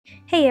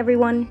Hey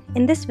everyone!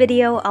 In this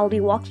video, I'll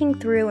be walking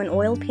through an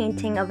oil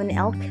painting of an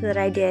elk that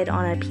I did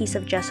on a piece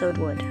of gessoed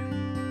wood.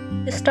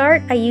 To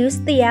start, I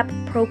used the app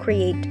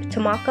Procreate to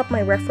mock up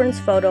my reference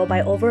photo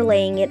by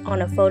overlaying it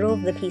on a photo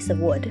of the piece of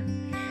wood.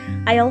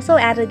 I also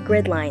added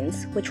grid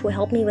lines, which will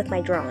help me with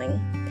my drawing.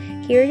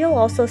 Here you'll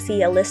also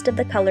see a list of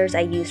the colors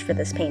I used for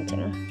this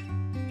painting.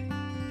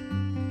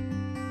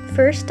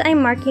 First, I'm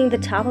marking the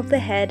top of the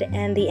head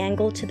and the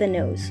angle to the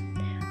nose.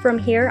 From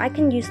here, I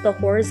can use the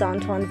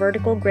horizontal and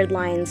vertical grid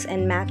lines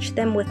and match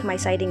them with my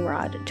sighting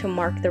rod to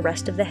mark the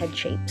rest of the head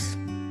shapes.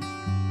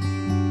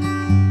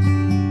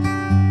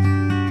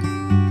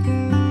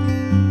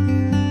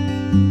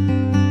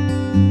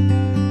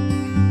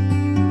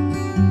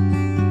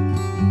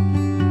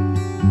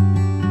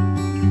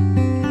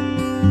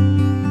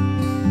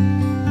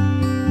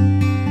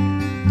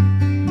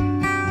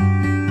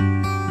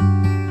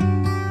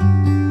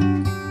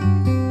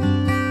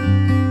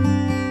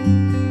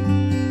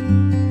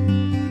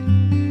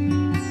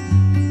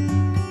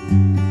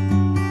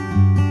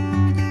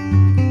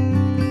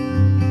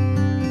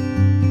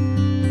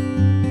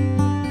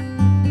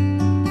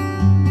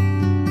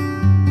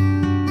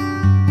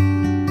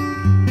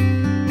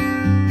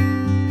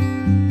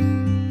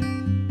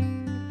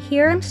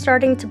 Here I'm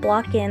starting to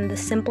block in the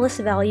simplest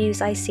values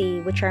I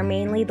see, which are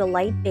mainly the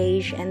light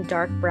beige and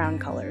dark brown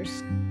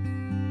colors.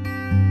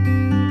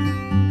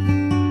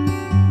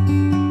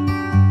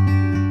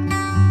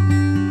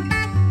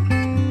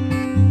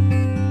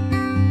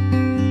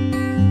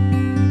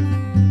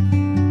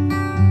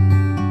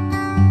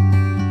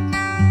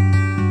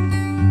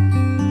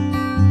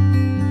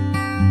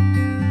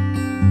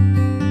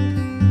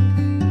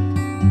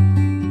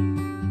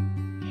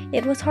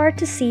 It was hard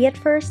to see at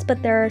first,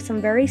 but there are some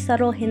very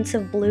subtle hints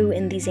of blue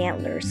in these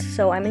antlers,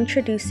 so I'm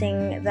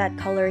introducing that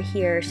color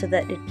here so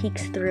that it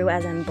peeks through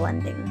as I'm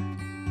blending.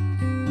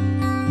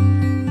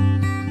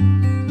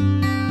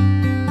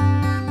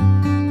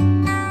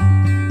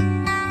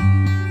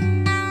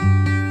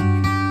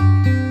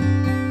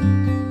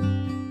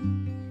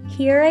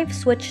 Here I've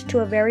switched to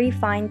a very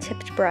fine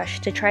tipped brush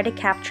to try to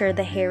capture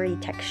the hairy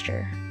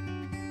texture.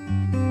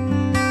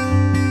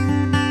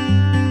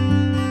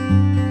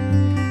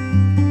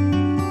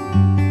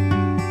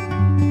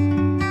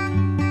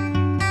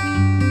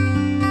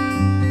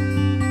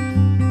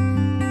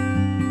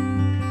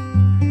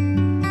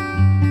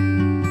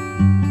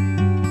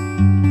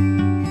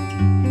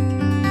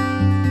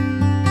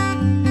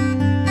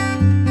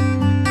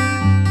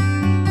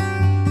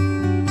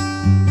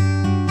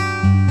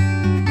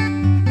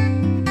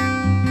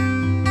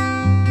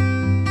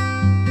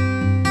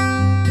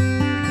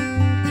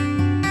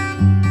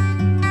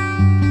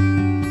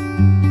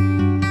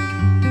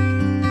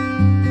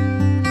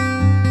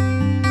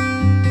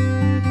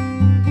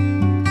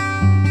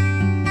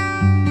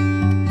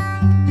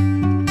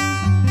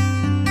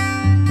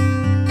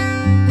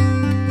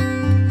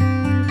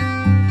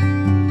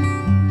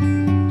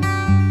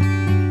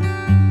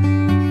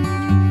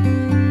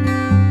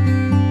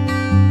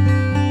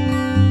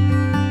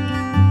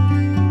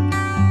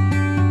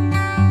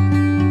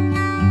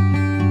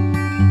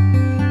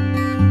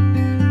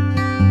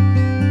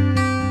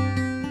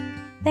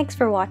 Thanks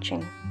for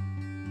watching.